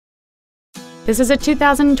This is a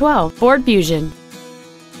 2012 Ford Fusion.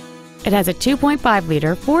 It has a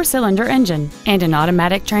 2.5-liter four-cylinder engine and an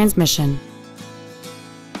automatic transmission.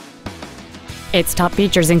 Its top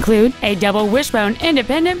features include a double wishbone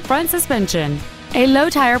independent front suspension, a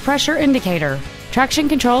low tire pressure indicator, traction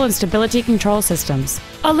control and stability control systems,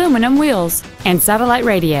 aluminum wheels, and satellite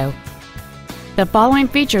radio. The following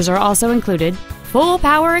features are also included: full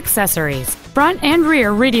power accessories, front and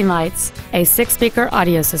rear reading lights, a 6-speaker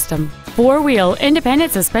audio system, 4-wheel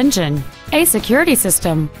independent suspension, a security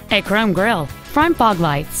system, a chrome grille, front fog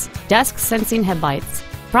lights, dusk sensing headlights,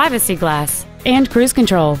 privacy glass, and cruise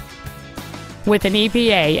control. With an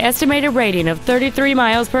EPA estimated rating of 33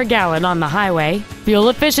 miles per gallon on the highway, fuel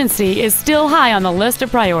efficiency is still high on the list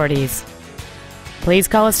of priorities. Please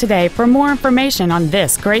call us today for more information on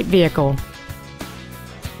this great vehicle.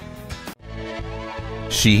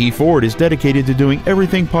 Sheehy Ford is dedicated to doing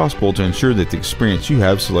everything possible to ensure that the experience you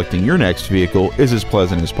have selecting your next vehicle is as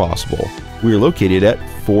pleasant as possible. We are located at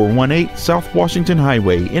 418 South Washington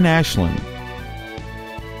Highway in Ashland.